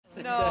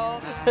No,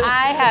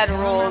 I had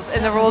rules,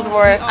 and the rules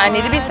were I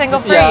need to be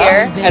single for a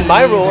year. And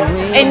my rule.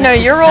 And no,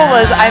 your rule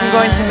was I'm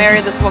going to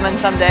marry this woman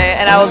someday,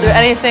 and I will do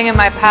anything in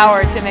my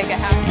power to make it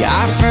happen. Yeah,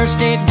 our first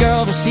date,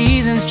 girl, the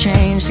seasons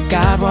changed.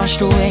 God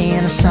washed away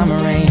in the summer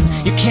rain.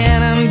 You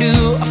can't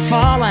undo a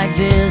fall like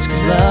this,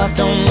 cause love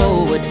don't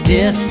know what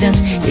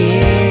distance is.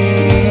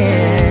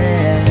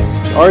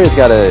 Aria's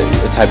got a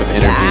type of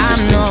energy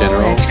just in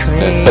general,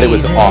 but it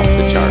was off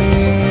the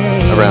charts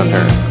around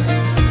her.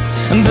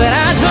 But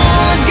I don't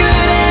want good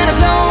and I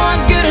don't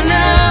want good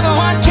enough.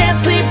 I can't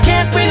sleep,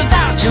 can't breathe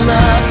without your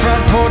love.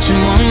 Front porch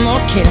and one more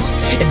kiss.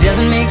 It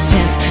doesn't make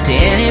sense to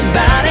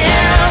anybody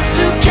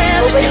else. Who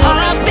cares if you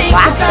all think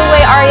laugh the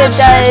way Aria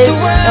does.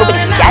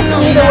 Nobody gets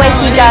me the way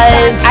he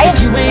does. I have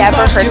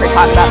never heard her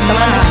talk about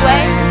someone this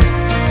way.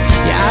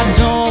 Yeah, I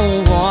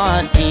don't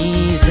want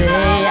easy,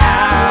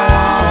 I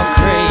want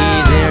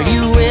crazy. Are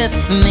you with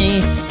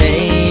me,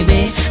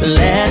 baby?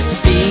 Let's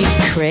be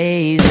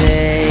crazy.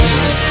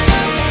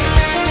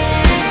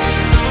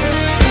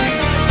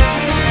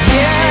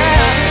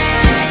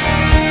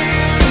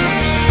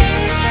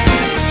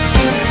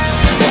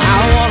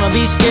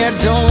 Be scared,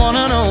 don't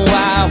wanna know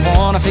why. I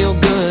wanna feel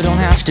good, don't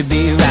have to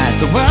be right.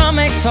 The world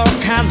makes all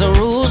kinds of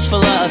rules for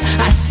love.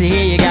 I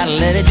see you gotta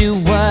let it do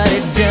what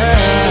it does.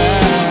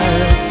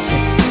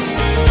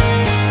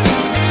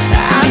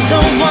 I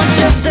don't want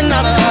just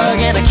another hug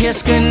and a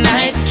kiss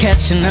goodnight,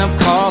 catching up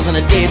calls and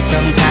a date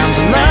sometimes.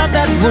 I love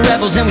that we're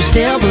rebels and we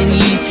still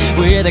believe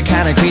we're the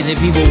kind of crazy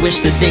people wish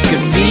that they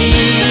could be.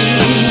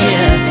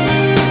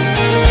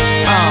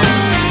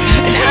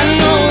 And I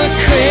know we're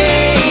crazy,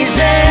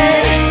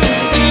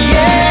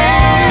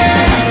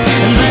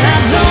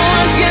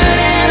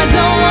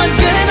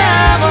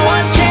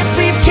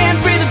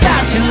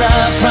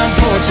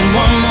 and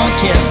one more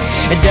kiss.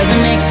 It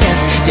doesn't make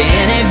sense to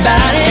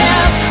anybody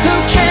else. Who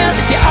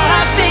cares if you're all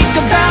I think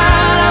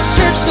about? I've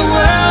searched the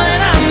world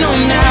and I know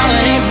now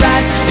it ain't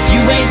right if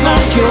you ain't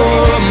lost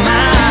your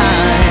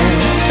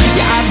mind.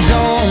 Yeah, I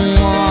don't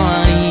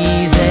want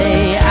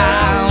easy,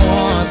 I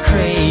want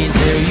crazy.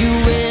 Are you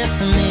with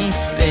me,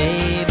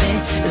 baby?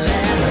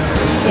 Let's go.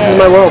 This is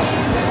my world.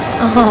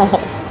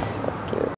 Oh.